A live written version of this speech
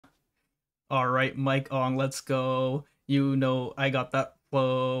Alright, mic on, let's go. You know I got that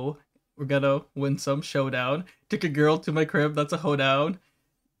flow. We're gonna win some showdown. Took a girl to my crib, that's a hoedown.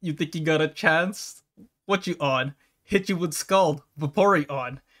 You think you got a chance? What you on? Hit you with skull,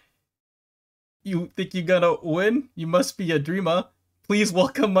 Vaporeon. You think you gonna win? You must be a dreamer. Please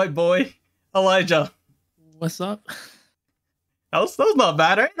welcome my boy, Elijah. What's up? That was not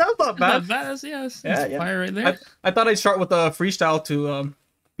bad, right? That was not bad. Not bad, yes. Yeah, It's fire right there. I thought I'd start with a freestyle to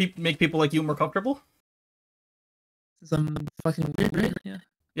make people like you more comfortable. I'm fucking weird, right? Yeah.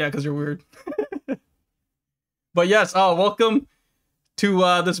 Yeah, because you're weird. But yes, welcome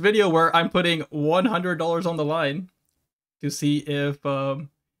to this video where I'm putting $100 on the line to see if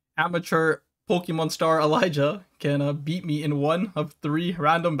amateur Pokemon star Elijah can beat me in one of 3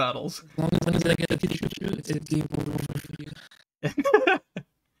 random battles. As long as I get a Pikachu, it's a game over for you.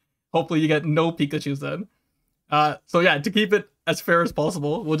 Hopefully you get no Pikachus then. So yeah, to keep it as fair as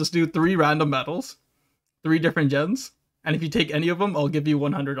possible, we'll just do 3 random battles, 3 different gens, and if you take any of them, I'll give you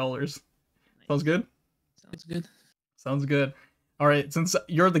 $100. Nice. Sounds good? Sounds good. Sounds good. All right, since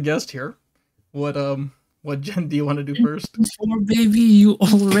you're the guest here, what gen do you want to do first? Gen 4, baby, you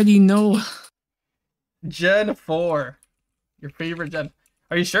already know. Gen 4, your favorite gen.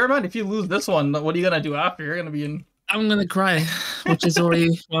 Are you sure, man? If you lose this one, what are you gonna do after? You're gonna be in. I'm gonna cry, which is already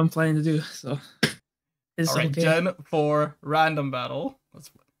what I'm planning to do. So it's all right, okay. Gen 4 random battle.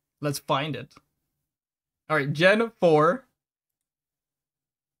 Let's find it. All right, Gen 4.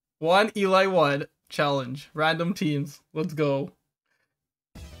 1 Eli 1 challenge. Random teams. Let's go.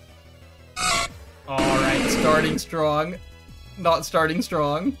 All right, starting strong. Not starting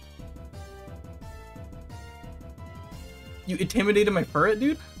strong. You intimidated my ferret,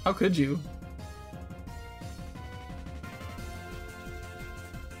 dude? How could you?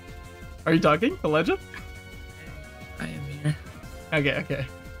 Are you talking, the legend? I am here. Okay.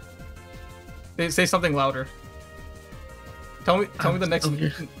 Say something louder. Tell me the next.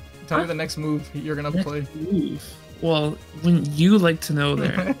 Tell me the next move you're gonna play. Move. Well, wouldn't you like to know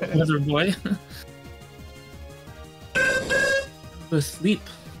there, other boy? Go to sleep.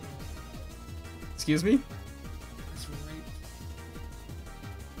 Excuse me? That's right.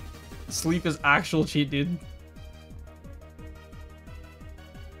 Sleep is actual cheat, dude.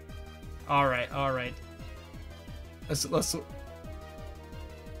 Alright. Let's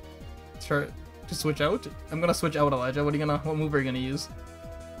try to switch out. I'm gonna switch out, Elijah. What move are you gonna use?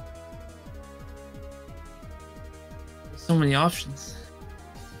 So many options.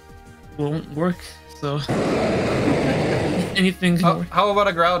 Won't work, so anything can work. How about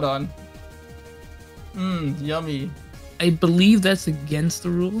a Groudon? Yummy. I believe that's against the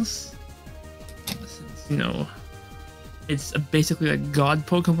rules. Since, you know, it's basically a god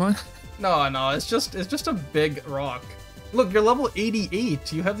Pokemon. No, it's just a big rock. Look, you're level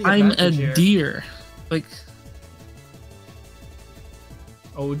 88. You have the I'm advantage a here. deer. Like,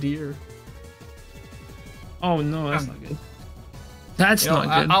 oh dear. oh no, that's not good. That's not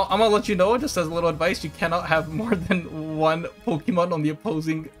good. I'm gonna let you know, just as a little advice, you cannot have more than 1 Pokemon on the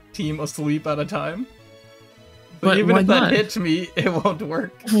opposing team asleep at a time. But even if that hits me, it won't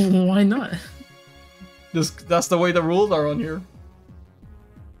work. Why not? That's the way the rules are on here.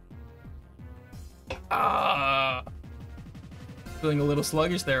 Feeling a little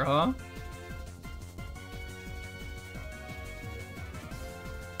sluggish there, huh?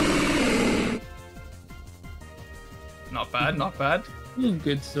 Not bad, not bad.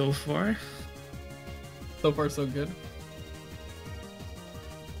 Good so far. So far, so good.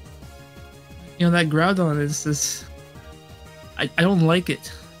 You know, that Groudon is just... I don't like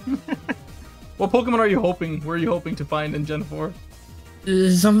it. What Pokemon are you hoping? Were you hoping to find in Gen 4?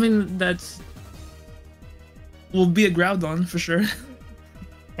 Something that's... will be a Groudon, for sure.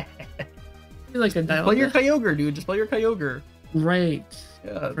 Like a Play your Kyogre, dude. Just play your Kyogre. Right.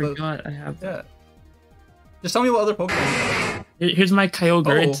 Yeah. I forgot I have that. Yeah. Just tell me what other Pokemon. Here's my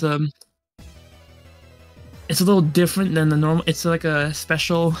Kyogre. Oh. It's a little different than the normal. It's like a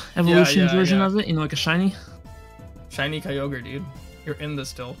special evolution version of it. You know, like a shiny. Shiny Kyogre, dude. You're in this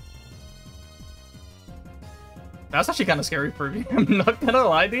still. That's actually kind of scary for me. I'm not gonna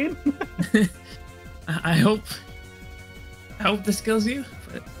lie, dude. I hope this kills you.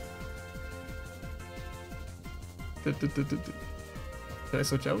 But... Did I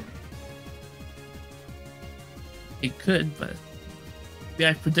switch out? It could, but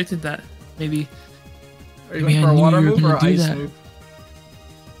yeah, I predicted that. Maybe. Are you going for a water move or an ice move?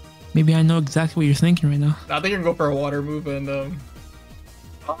 Maybe I know exactly what you're thinking right now. I think you're gonna go for a water move and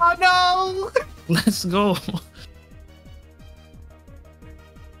oh no! Let's go.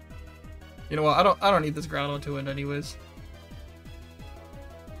 You know what? I don't need this Groudon to win anyways.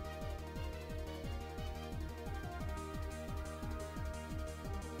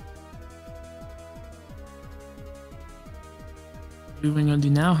 What are we gonna do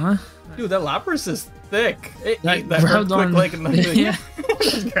now, huh? Dude, that Lapras is thick. It That ate that quick Groudon- like nothing. Yeah.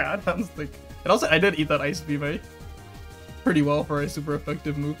 Groudon's thick. And also, I did eat that Ice Beam, eh? Pretty well for a super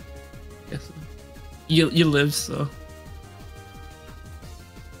effective move. Yes. You live, so.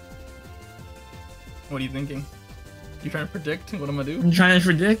 What are you thinking? You trying to predict what I'm gonna do? I'm trying to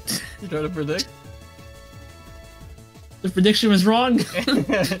predict. You trying to predict? The prediction was wrong.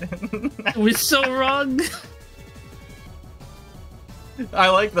 We're so wrong. I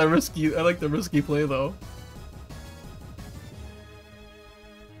like the risky play though.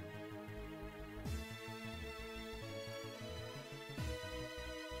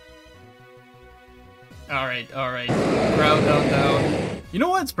 Alright. Groudon down. You know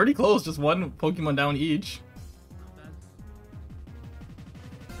what? It's pretty close. Just one Pokemon down each.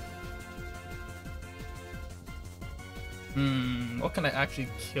 What can I actually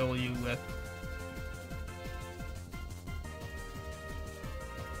kill you with?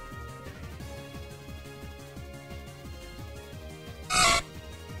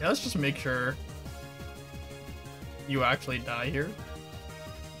 Yeah, let's just make sure you actually die here.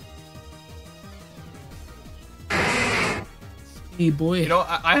 Hey boy. You know,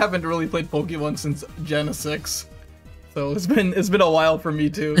 I haven't really played Pokemon since Gen 6, so it's been a while for me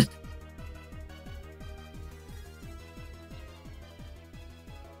too. He's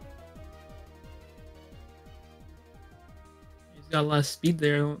got a lot of speed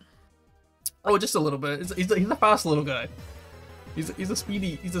there. Oh, just a little bit. He's a fast little guy. He's a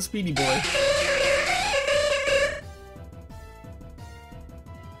speedy boy.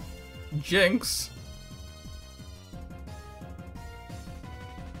 Jinx.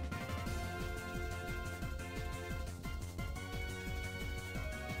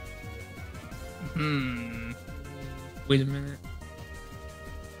 Wait a minute.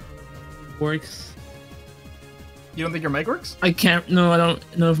 Works. You don't think your mic works? I can't. No, I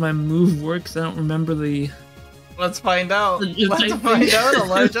don't know if my move works. I don't remember the. Let's find out. It's Let's like- find out,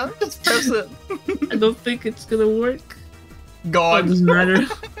 Elijah. Just press it. I don't think it's gonna work. It God. doesn't matter.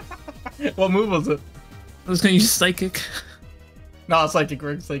 What move was it? I was gonna use psychic. No, Psychic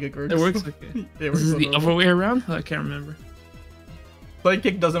works. Psychic works. It works. Okay. It works This is on the normal. other way around. I can't remember.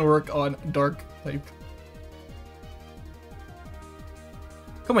 Psychic doesn't work on Dark type.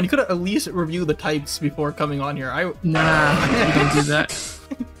 Come on, you could at least review the types before coming on here. Nah, you don't do that.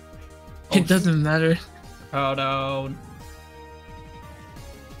 Oh, It doesn't matter. Showdown.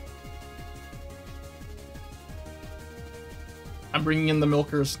 I'm bringing in the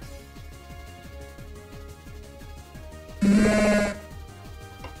milkers.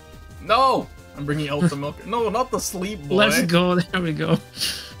 No! I'm bringing out the milker. No, not the sleep boy. Let's go. There we go.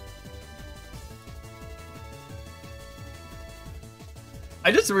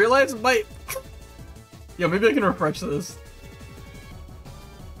 I just realized my... Yo, maybe I can refresh this.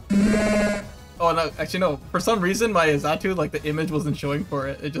 Oh no, actually no. For some reason my Zatu, like the image wasn't showing for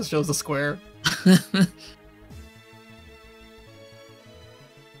it. It just shows a square.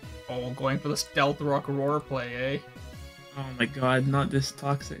 Oh, going for the Stealth Rock Roar play, eh? Oh my god, not this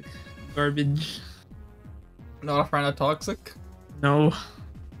toxic garbage. Not a fan of Toxic. No.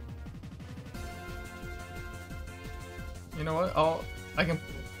 You know what?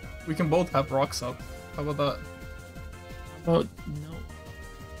 We can both have rocks up. How about that? How about no?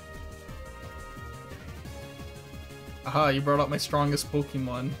 Aha, you brought up my strongest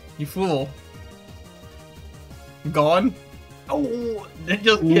Pokemon. You fool. Gone? Oh,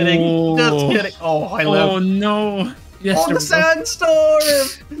 just kidding. Oh. Just kidding. Oh, I live. Oh no! Yes, Oh, there the we go. Sandstorm!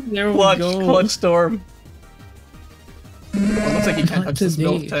 There we Clutch, go. Clutch Storm. Oh, it looks like you can't Not touch this today.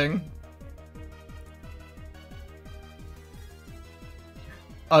 Miltank.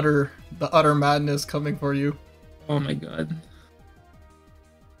 The utter madness coming for you. Oh my god.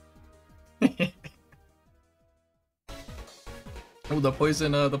 Oh, the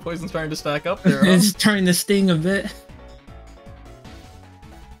poison's starting to stack up there. Huh? It's starting to sting a bit.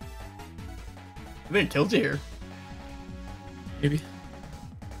 I think it killed you here. Maybe.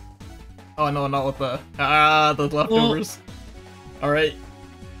 Oh no, not with the leftovers. All right.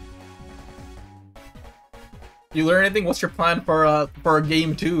 You learn anything? What's your plan for a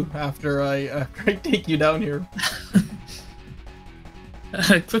game 2 after I take you down here?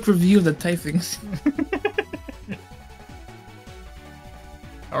 A quick review of the typings.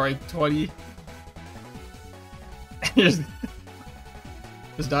 All right, 20. Just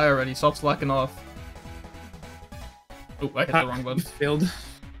die already. Stop slacking off. Oh, I hit the wrong button. Failed.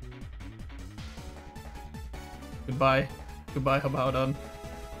 Goodbye. Goodbye, Habaudan.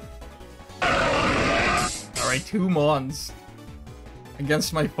 Alright, 2 Mons.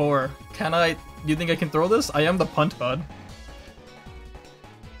 Against my 4. Do you think I can throw this? I am the punt god.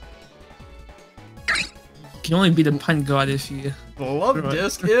 can only beat a punt god if you. Love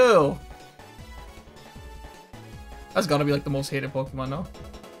disc, ew. That's gotta be like the most hated Pokemon now.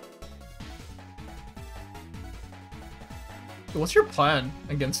 What's your plan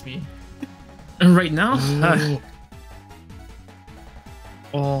against me? And right now?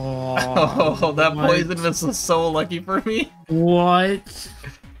 Oh, that poison was so lucky for me. What?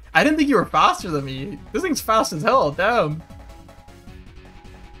 I didn't think you were faster than me. This thing's fast as hell, damn.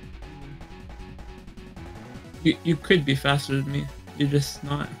 You could be faster than me. You're just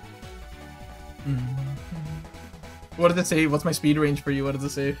not. What does it say? What's my speed range for you? What does it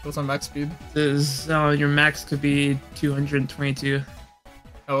say? What's my max speed? Your max could be 222.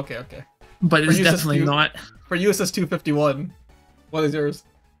 Oh, okay. But it's definitely not. For you, it says 251. What is yours?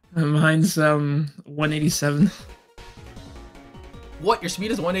 Mine's 187. What? Your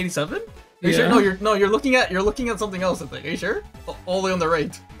speed is 187? Are you Yeah. sure? No, you're looking at something else. I think. Are you sure? All the way on the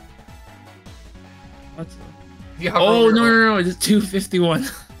right. What's Oh no! It's 251.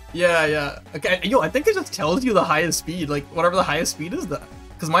 Yeah. Okay, I think it just tells you the highest speed, like whatever the highest speed is. That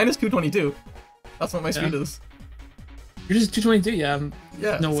because mine is 222. That's what my speed is. You're just 222.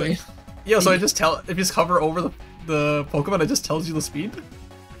 Yeah. No way. Yeah. So I just if you just hover over the Pokemon, it just tells you the speed.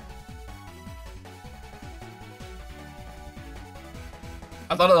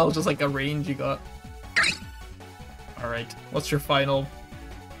 I thought that was just like a range you got. All right. What's your final?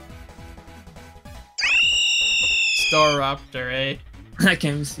 Staraptor, eh? I can't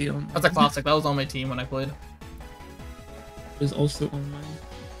even see them. That's a classic. That was on my team when I played. It was also on mine.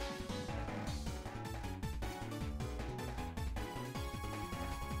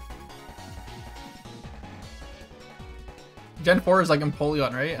 Gen 4 is like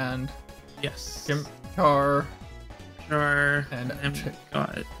Empoleon, right? And Yes. Char. Sure. And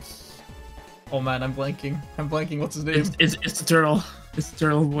God. Oh man, I'm blanking. What's his name? It's the turtle. It's the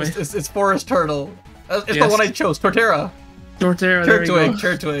turtle boy. It's Forest Turtle. It's the one I chose. Torterra.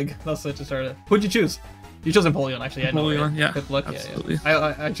 Turtwig. That's what I just started. Who'd you choose? You chose Empoleon, actually. Empoleon, yeah. Good luck. Absolutely.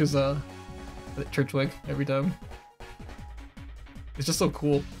 Yeah. I choose Turtwig every time. It's just so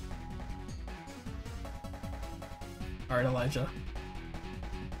cool. Alright, Elijah.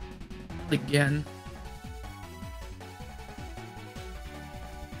 Again.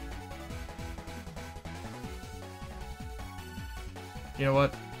 You know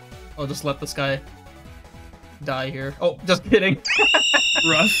what? I'll just let this guy die here. Oh, just kidding.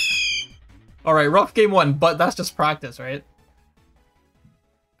 Rough. Alright, rough game 1, but that's just practice, right?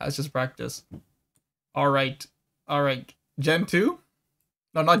 That's just practice. Alright. Gen 2?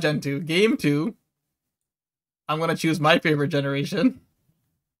 No, not Gen 2. Game 2. I'm gonna choose my favorite generation.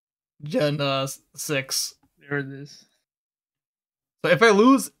 Gen 6. There it is. So if I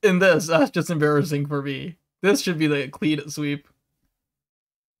lose in this, that's just embarrassing for me. This should be the clean sweep.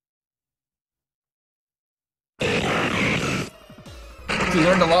 You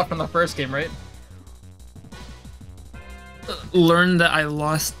learned a lot from the first game, right? Learned that I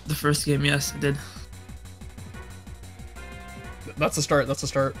lost the first game. Yes, I did. That's a start.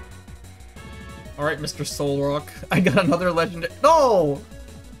 Alright, Mr. Solrock. I got another legendary. No!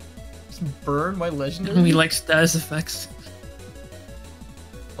 Just burn my legendary? We like status effects.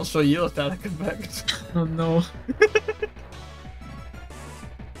 I'll show you a static effect. Oh no.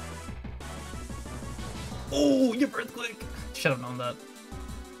 Oh, you earthquake! Should have known that.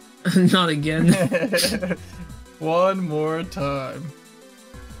 Not again. One more time.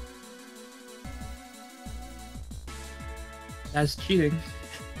 That's cheating.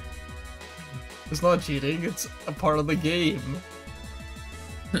 It's not cheating, it's a part of the game.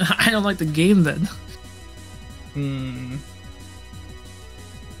 I don't like the game then.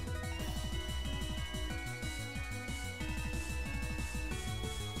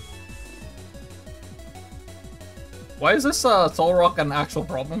 Why is this Solrock an actual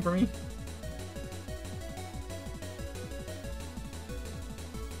problem for me?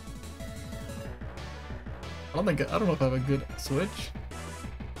 I don't know if I have a good switch.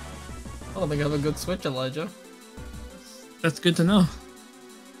 I don't think I have a good switch, Elijah. That's good to know.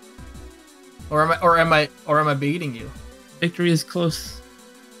 Or am I baiting you? Victory is close.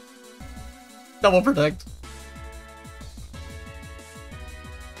 Double protect.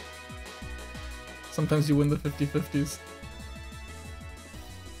 Sometimes you win the 50-50s.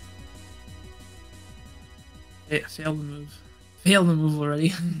 Hey, failed the move. Failed the move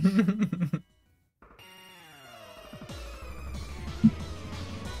already.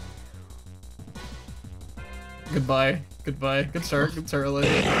 Goodbye. Good start,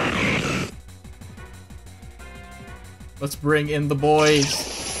 Elijah. Let's bring in the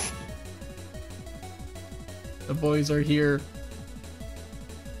boys. The boys are here.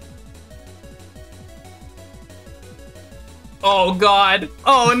 Oh god!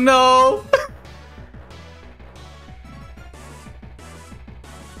 Oh no!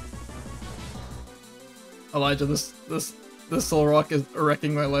 Elijah, this Soul Rock is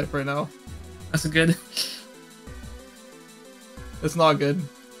wrecking my life right now. That's good. It's not good.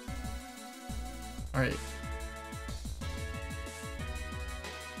 Alright.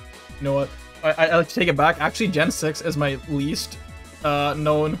 You know what? I like to take it back. Actually, Gen 6 is my least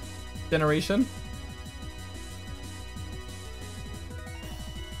known generation.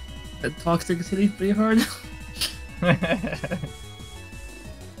 That toxicity pretty hard.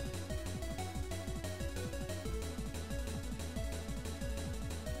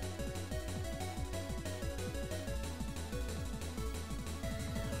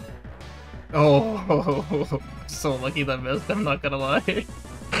 Oh, so lucky that missed, I'm not gonna lie.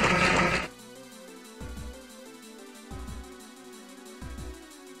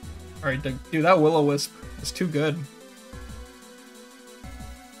 Alright, dude, that Will-O-Wisp is too good.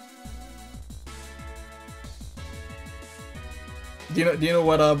 Do you know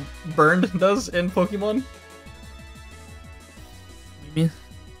what Burned does in Pokemon? You mean?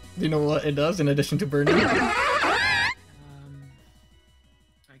 Do you know what it does in addition to burning? I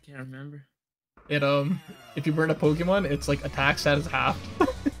can't remember. It if you burn a Pokemon, it's like attack status half.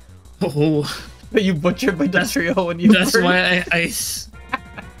 Oh, But you butchered my Dustrio when you that's burned. why I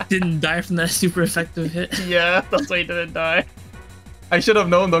didn't die from that super effective hit. Yeah, that's why you didn't die. I should have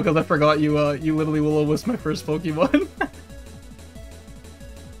known though, because I forgot you you literally Will-O-Wisp my first Pokemon.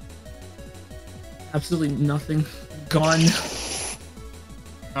 Absolutely nothing. Gone.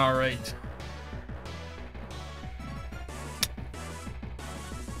 Alright.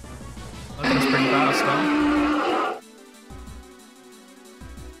 That was pretty fast, huh?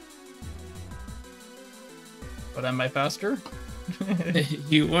 But am I faster?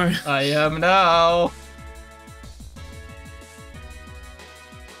 You are. I am now.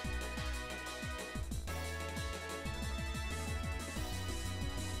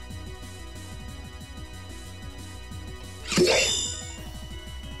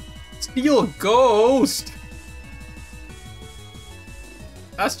 Steel Ghost!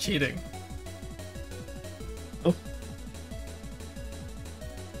 That's cheating. Oh.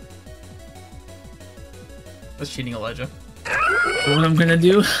 That's cheating, Elijah. What I'm gonna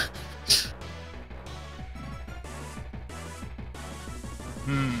do?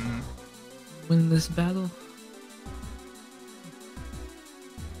 Win this battle.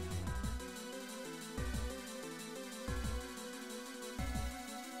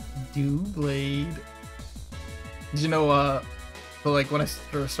 Blade. Did you know, so like when I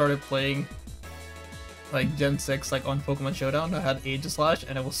started playing like Gen 6 like on Pokemon Showdown, I had Aegislash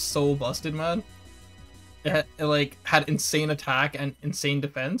and it was so busted, man. It like had insane attack and insane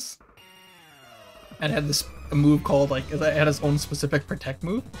defense. And it had this move called like, it had its own specific protect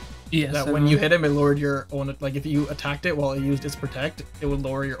move. Yes. That when you hit him, it lowered your own, like if you attacked it while it used its protect, it would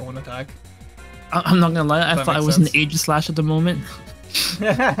lower your own attack. I'm not gonna lie, I thought I was an Aegislash at the moment.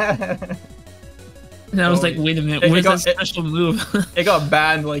 And I was like, wait a minute, where's that special move? It got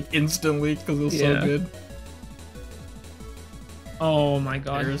banned like instantly because it was so good. Oh my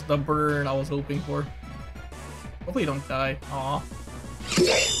god. There's the burn I was hoping for. Hopefully you don't die. Aw.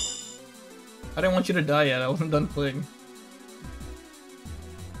 I didn't want you to die yet, I wasn't done playing.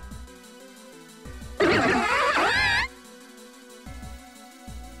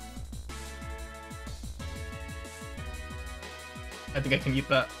 I think I can eat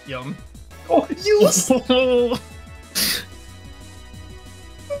that. Yum. Oh, you!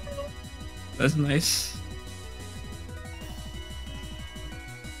 That's nice.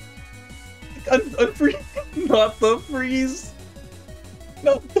 Unfreeze! Not the freeze!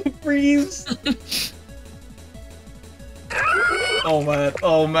 Not the freeze! Oh man,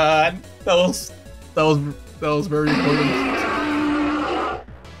 oh man. That was very important.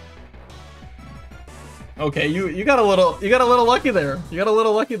 Okay, you got a little lucky there. You got a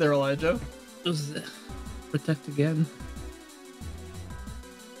little lucky there, Elijah. Just protect again.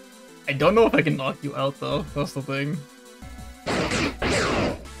 I don't know if I can knock you out though. That's the thing.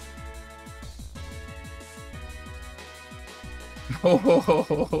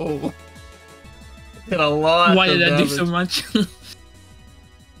 Oh, did a lot. Why did that do damage. so much?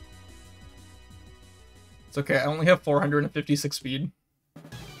 It's okay. I only have 456 speed.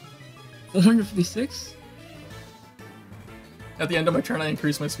 456? At the end of my turn, I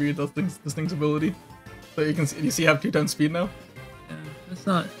increase my speed. That's this thing's ability. So you can see. You see, I have 2 times speed now. Yeah, that's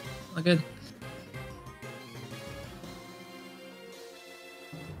not good.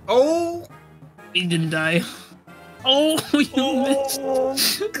 Oh! He didn't die. Oh, you missed. Oh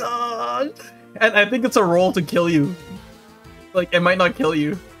god! And I think it's a roll to kill you. Like, it might not kill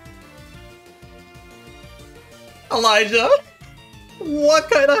you. Elijah? What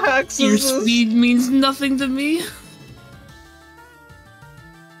kind of hacks Your is this? speed means nothing to me.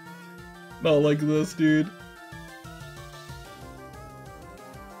 Not like this, dude.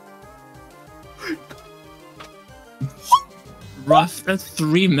 Rough. That's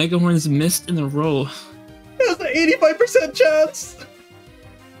 3 Mega Horns missed in a row. There's an 85% chance!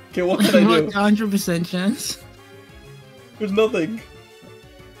 Okay, what can I do? 100% chance. There's nothing.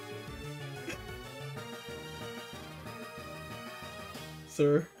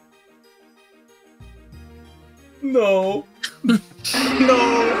 Sir. No. No.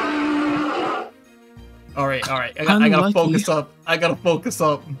 Alright. I gotta focus up. I gotta focus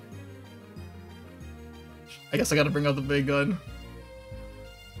up. I guess I gotta bring out the big gun.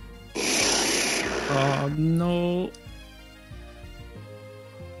 Oh no.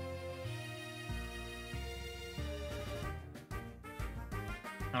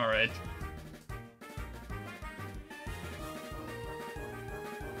 Alright.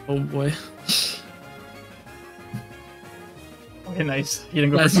 Oh boy. Okay, nice. You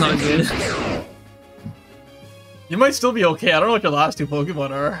didn't go That's for not good. You might still be okay. I don't know what your last 2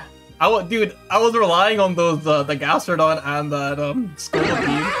 Pokemon are. Dude, I was relying on those, the Gastrodon and that,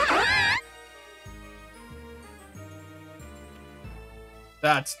 Scolipede.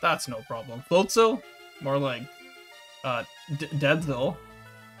 That's no problem. Floatzel? More like, Deadsville.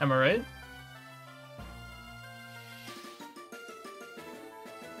 Am I right?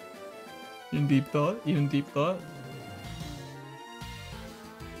 Even deep thought?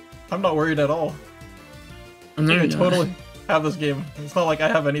 I'm not worried at all. I'm I not can totally have this game. It's not like I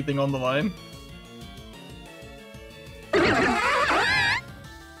have anything on the line.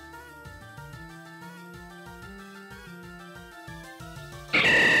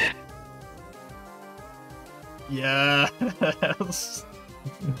 Yes.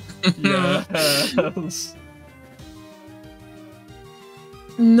 Yes.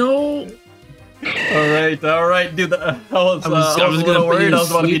 No. Alright, dude. I was a little worried. I was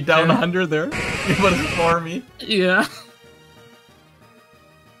about to be down 100 there. You put it for me. Yeah.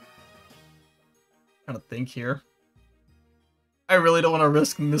 Trying to think here. I really don't want to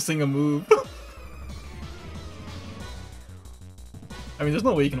risk missing a move. I mean, there's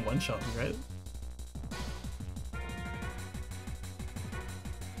no way you can one-shot me, right?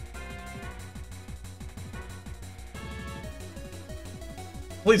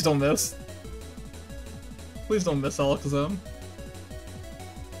 Please don't miss. Please don't miss Alakazam.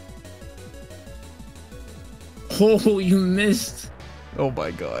 Oh, you missed. Oh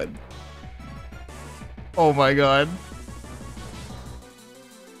my god. Oh my god.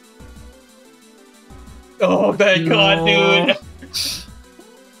 Oh, thank god, dude!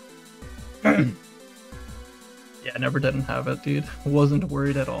 Yeah, I never didn't have it, dude. Wasn't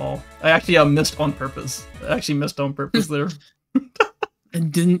worried at all. I actually missed on purpose. I actually missed on purpose there. And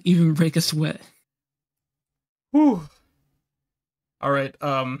didn't even break a sweat. Whew. Alright,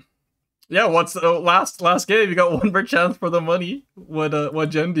 yeah, what's the last game? You got one more chance for the money. What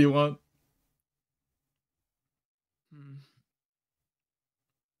gen do you want?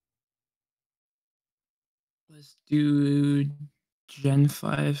 Let's do Gen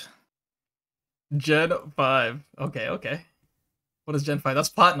 5. Gen 5. Okay. What is Gen 5? That's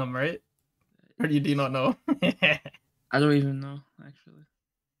Platinum, right? Or do you not know? I don't even know, actually.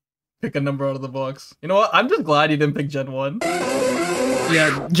 Pick a number out of the box. You know what? I'm just glad you didn't pick Gen 1.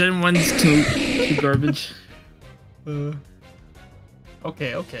 Yeah, Gen 1's too garbage.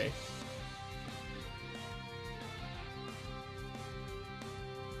 Okay.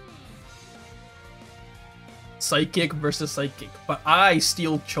 Psychic versus Psychic, but I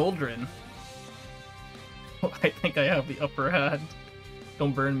steal children. I think I have the upper hand.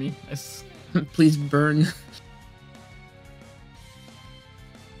 Don't burn me. Please burn.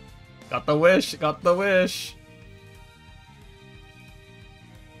 Got the wish.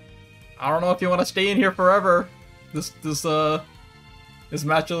 I don't know if you want to stay in here forever. This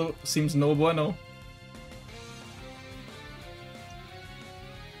matchup seems no bueno.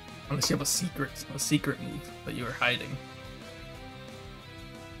 Unless you have a secret move that you are hiding.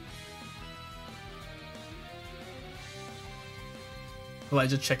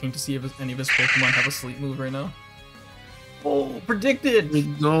 Elijah checking to see if any of his Pokemon have a sleep move right now. Oh, predicted!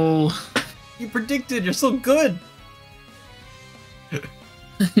 No. You predicted! You're so good!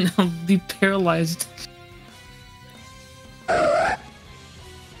 Now be paralyzed.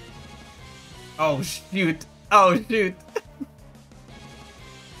 Oh shoot!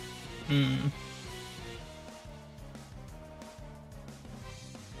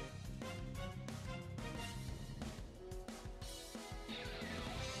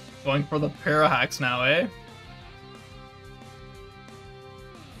 Going for the Parahacks now, eh?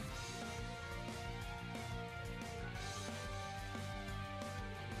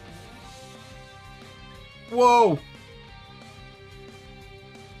 Whoa!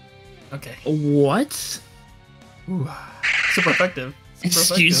 Okay. What? Ooh. Super effective.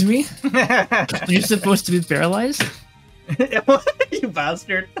 Excuse me? You're supposed to be paralyzed? You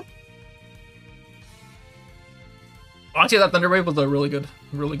bastard. Actually, that Thunder Wave was a really good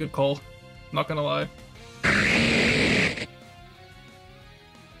call. Not gonna lie.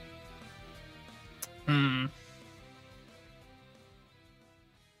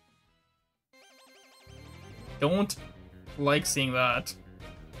 Don't like seeing that.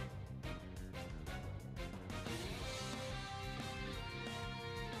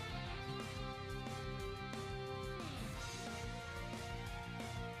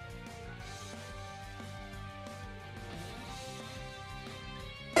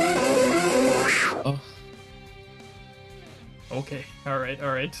 Oh. Okay,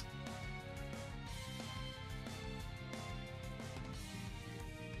 alright.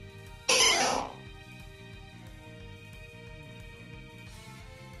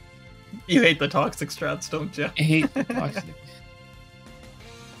 You hate the toxic strats, don't you? I hate the toxic.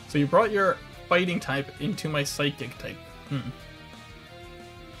 So you brought your fighting type into my psychic type.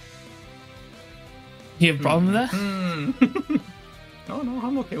 You have a problem with that? No,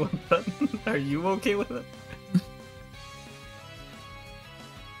 I'm okay with that. Are you okay with it?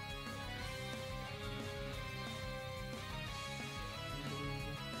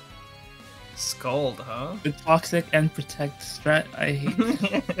 Scald, huh? The toxic and protect strat, I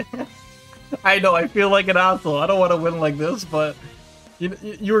hate. I know, I feel like an asshole. I don't want to win like this, but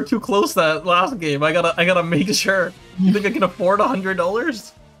you were too close that last game. I gotta make sure. You think I can afford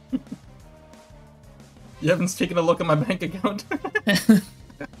 $100? You haven't taken a look at my bank account.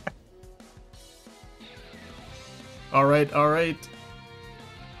 Alright.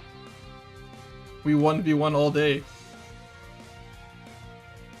 We 1v1 all day.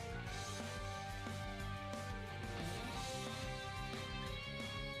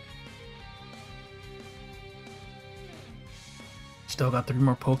 Still got 3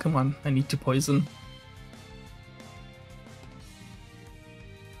 more Pokemon. I need to poison.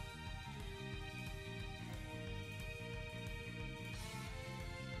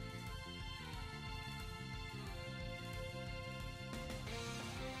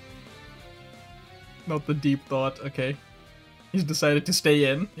 Not the deep thought. Okay. He's decided to stay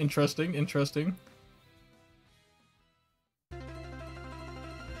in. Interesting.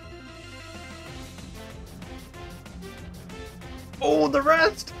 Oh, the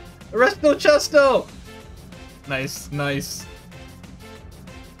rest! Resto Chesto! Nice.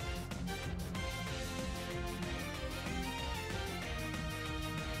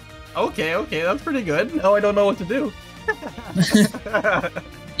 Okay, that's pretty good. Now I don't know what to do.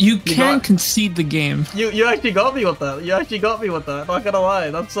 You can concede the game. You actually got me with that. Not gonna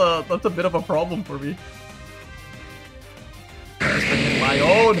lie, that's a bit of a problem for me. My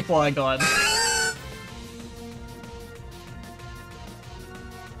own Flygon.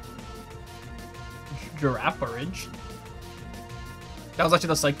 Girafarage. That was actually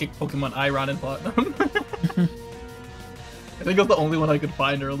the psychic Pokemon I ran and bought. I think it was the only one I could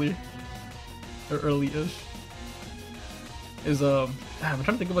find early. Or early-ish. Is I'm trying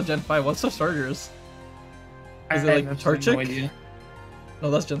to think about Gen 5. What's the starters? Is it like Torchic? No idea.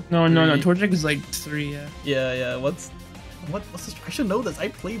 No, that's Gen No, 3. Torchic is like 3, yeah. Yeah. What's this? I should know this.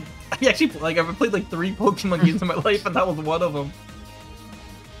 I've played like 3 Pokemon games in my life, and that was one of them.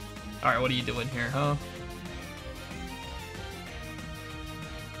 All right, what are you doing here, huh?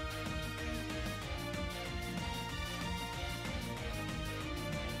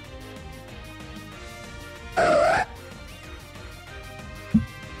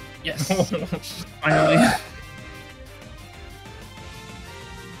 Yes. Finally.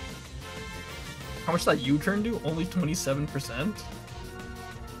 How much did that U-turn do? Only 27%?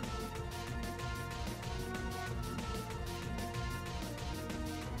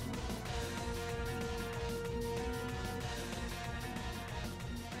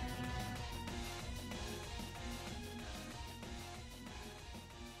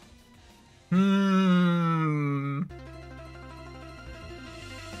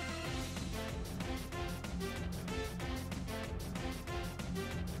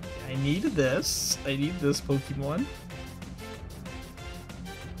 I need this Pokemon.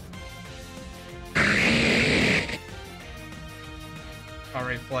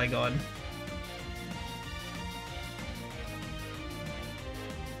 Alright, Flygon.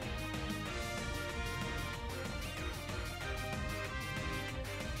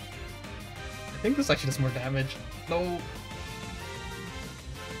 think this actually does more damage. No.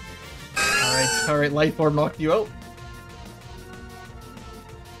 Alright, Life Orb knocked you out.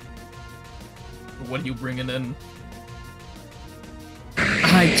 What are you bringing in?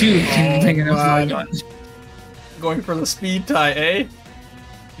 I too can bring it up. Going for the speed tie, eh?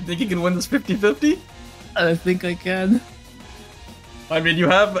 You think you can win this 50-50? I think I can. I mean, you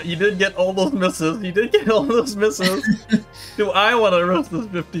did get all those misses. Do I want to risk this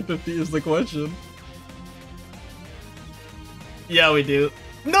 50-50 is the question. Yeah, we do.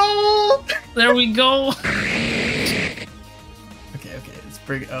 No! There we go! Okay, let's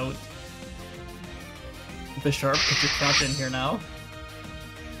bring out Bisharp, put your trap in here now.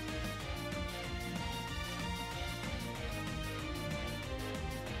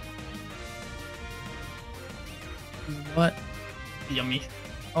 What? Yummy.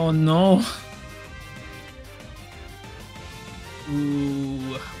 Oh no.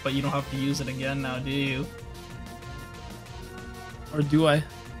 Ooh, but you don't have to use it again now, do you? Or do I?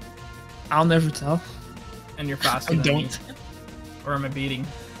 I'll never tell. And you're faster I than don't. me. Or am I beating?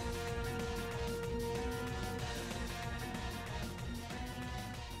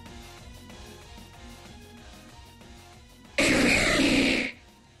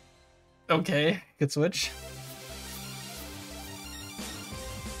 Okay, good switch.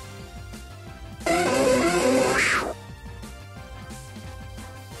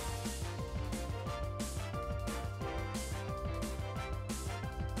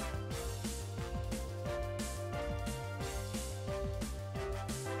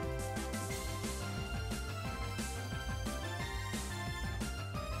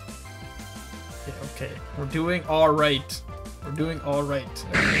 Okay, we're doing alright. We're doing alright.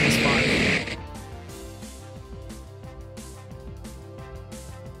 Everything's fine.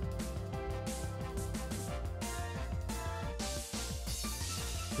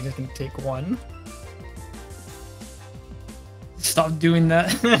 I think I can take one. Stop doing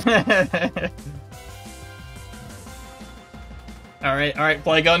that. Alright,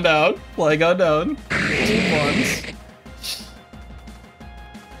 Flygon down. Flygon down. 2 ones.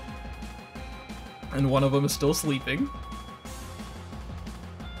 And one of them is still sleeping.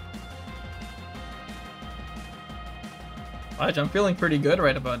 Fudge, I'm feeling pretty good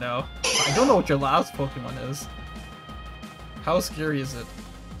right about now. I don't know what your last Pokemon is. How scary is it?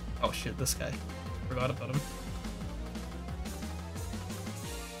 Oh shit, this guy. Forgot about him.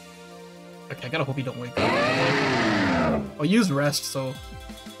 Okay, I gotta hope he don't wake up. Oh, use rest, so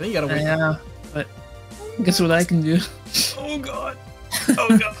I think you gotta wake up. Yeah, but guess what I can do? Oh god.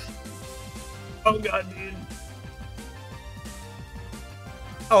 Oh god. Oh god, dude.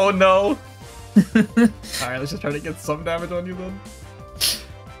 Oh no. Alright, let's just try to get some damage on you then.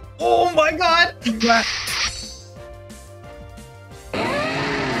 Oh my god!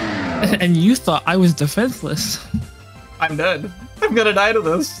 And you thought I was defenseless. I'm dead. I'm gonna die to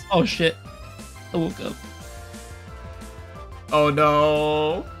this. Oh shit. I woke up. Oh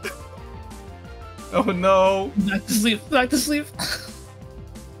no. Oh no. Back to sleep. Back to sleep.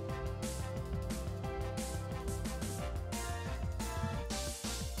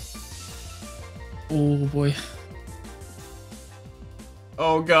 Oh boy.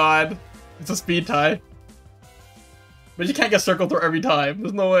 Oh god. It's a speed tie. But you can't get circled through every time.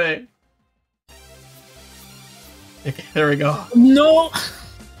 There's no way. Okay, there we go. No!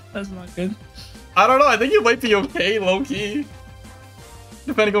 That's not good. I don't know, I think you might be okay, low-key.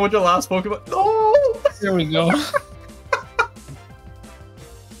 Depending on what your last Pokemon— No! There we go.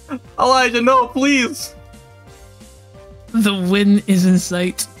 Elijah, no, please! The win is in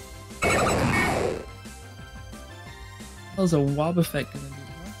sight. How's a Wob effect gonna do,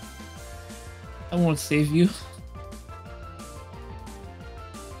 huh? I won't save you.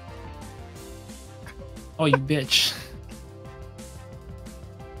 Oh, you bitch.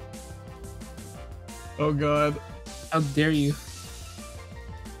 Oh god. How dare you?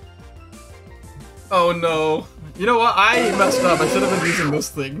 Oh no. You know what? I messed up. I should have been using this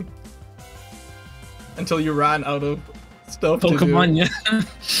thing. Until you ran out of stuff Pokemon,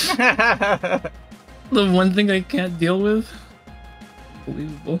 to yeah. The one thing I can't deal with?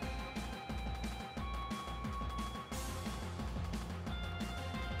 Unbelievable.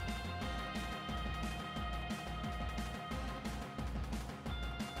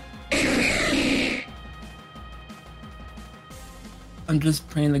 I'm just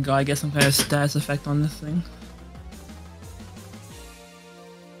praying to God I get some kind of status effect on this thing.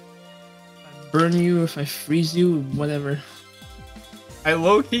 If I burn you, if I freeze you, whatever. I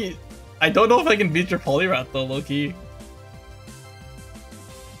low-key— I don't know if I can beat your Poliwrath though, low-key.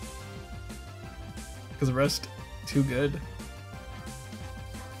 Because rest too good.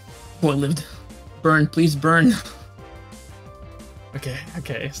 Oh, I lived. Burn, please burn. Okay,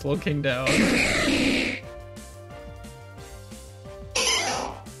 okay, slow king down.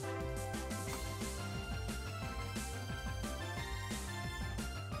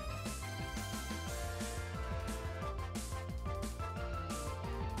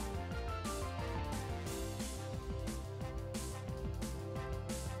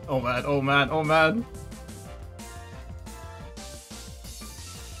 Oh man, oh man, oh man.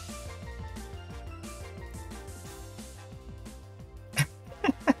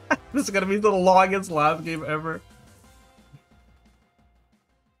 This is gonna be the longest last game ever.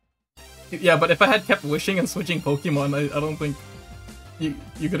 Yeah, but if I had kept wishing and switching Pokemon, I don't think you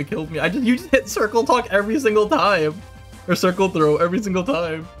could have killed me. You just hit circle talk every single time. Or circle throw every single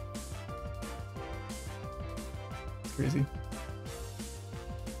time. It's crazy.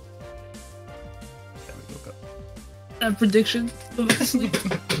 That prediction.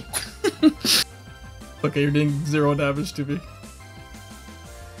 Okay, you're doing 0 damage to me.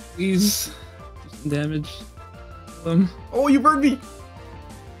 Please do some damage. Oh, you burned me!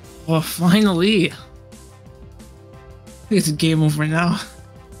 Oh, finally! I think it's game over now.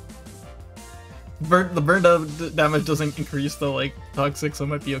 The burn damage doesn't increase though, like toxic, so it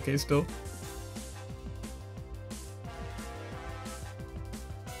might be okay still.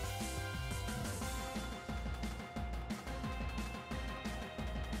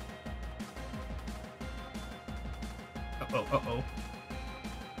 Uh-oh, uh-oh.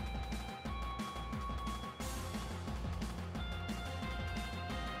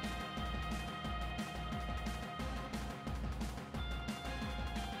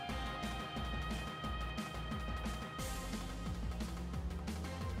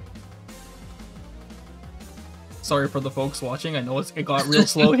 Sorry for the folks watching, I know it got real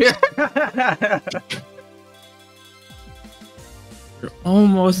slow here. You're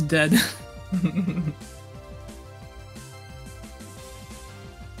almost dead.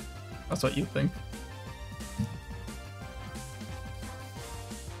 That's what you think.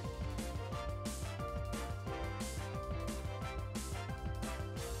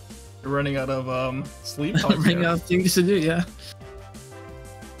 You're running out of sleep. Running out of things to do, yeah.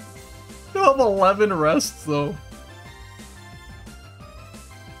 You have 11 rests though.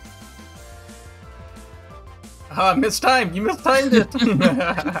 Ah, mistimed! You mistimed it!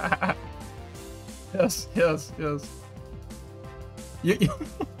 Yes, yes, yes.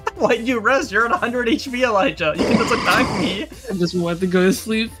 Why'd you rest? You're at 100 HP, Elijah! You can just attack me! I just want to go to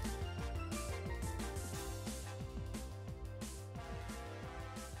sleep.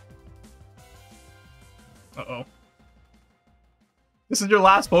 Uh-oh. This is your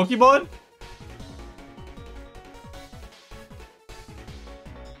last Pokemon?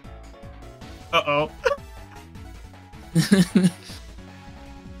 Uh-oh. What's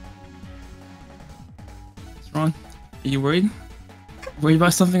wrong? Are you worried? Worried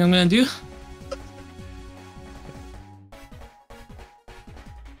about something I'm gonna do?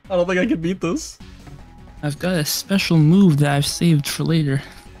 I don't think I can beat this. I've got a special move that I've saved for later.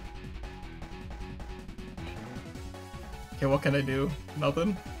 Okay, what can I do?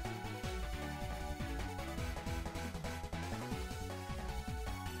 Nothing?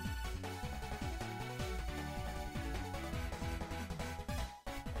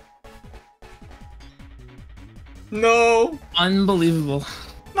 No! Unbelievable.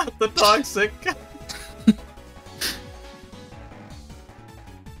 Not the toxic!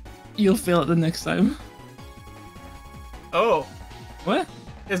 You'll fail it the next time. Oh. What?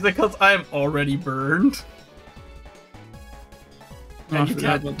 Is it because I'm already burned? Oh, And you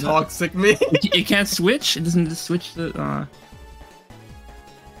can't toxic me? You can't switch? It doesn't just switch the...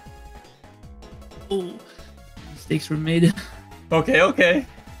 Oh. Mistakes were made. Okay, okay.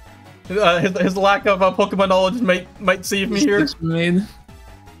 His lack of Pokemon knowledge might save me here. Mistakes were made.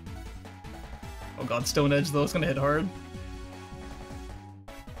 Oh god, Stone Edge though, it's gonna hit hard.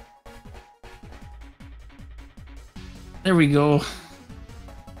 There we go.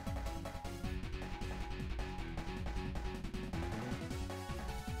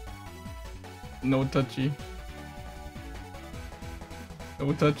 No touchy.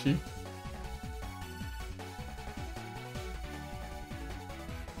 No touchy.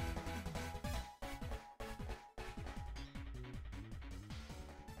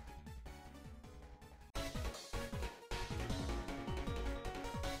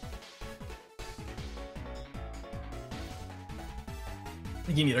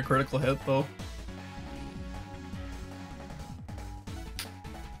 I think you need a critical hit though.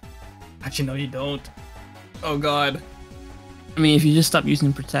 Actually, no, you don't. Oh god. I mean, if you just stop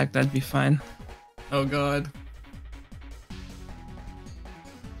using Protect, that'd be fine. Oh god.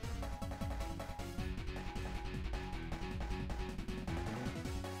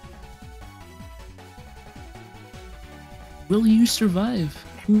 Will you survive?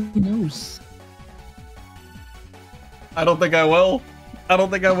 Who knows? I don't think I will. I don't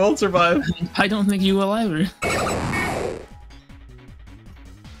think I will survive. I don't think you will either.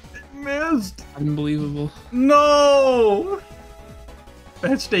 Missed. Unbelievable. No! If I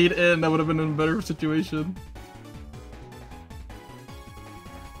had stayed in, I would have been in a better situation.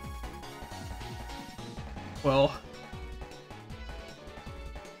 Well.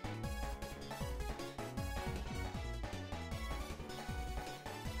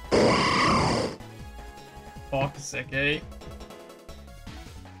 Fuck sick, eh?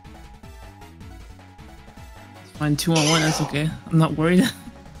 It's fine, 2-on-1, that's okay. I'm not worried.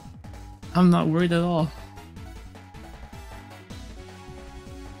 I'm not worried at all.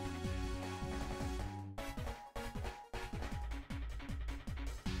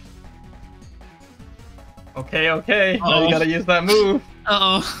 Okay, okay. Now you gotta use that move.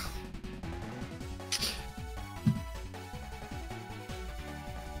 Uh-oh.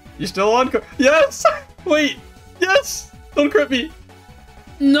 You still on? Yes! Wait! Yes! Don't crit me!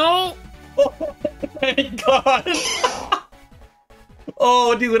 No! Oh my god!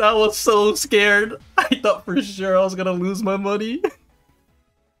 Oh, dude, I was so scared. I thought for sure I was gonna lose my money.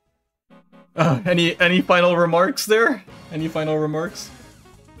 Any final remarks there? Any final remarks?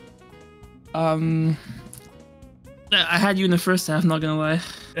 I had you in the first half, not gonna lie.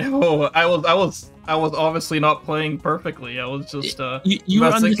 Oh, I was obviously not playing perfectly. I was just you were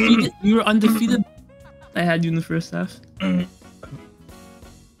undefeated. You were undefeated. I had you in the first half.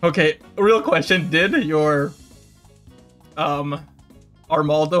 Okay, real question: did your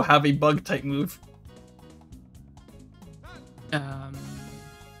Armaldo have a bug type move?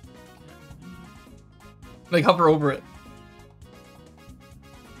 Like hover over it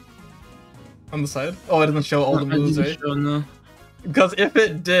on the side. Oh, it doesn't show all the moves, right? No. Because if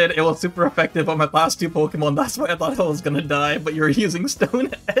it did, it was super effective on my last two Pokemon. That's why I thought I was gonna die. But you're using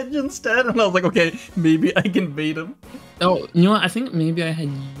Stone Edge instead, and I was like, okay, maybe I can bait him. Oh, you know what? I think maybe I had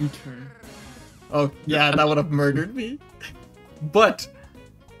U-turn. Oh yeah, that would have murdered me. But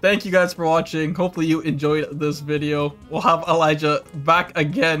thank you guys for watching. Hopefully you enjoyed this video. We'll have Elijah back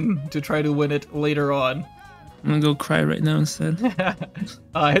again to try to win it later on. I'm gonna go cry right now instead.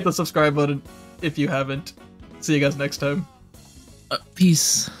 Hit the subscribe button if you haven't. See you guys next time.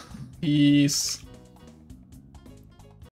 Peace. Peace.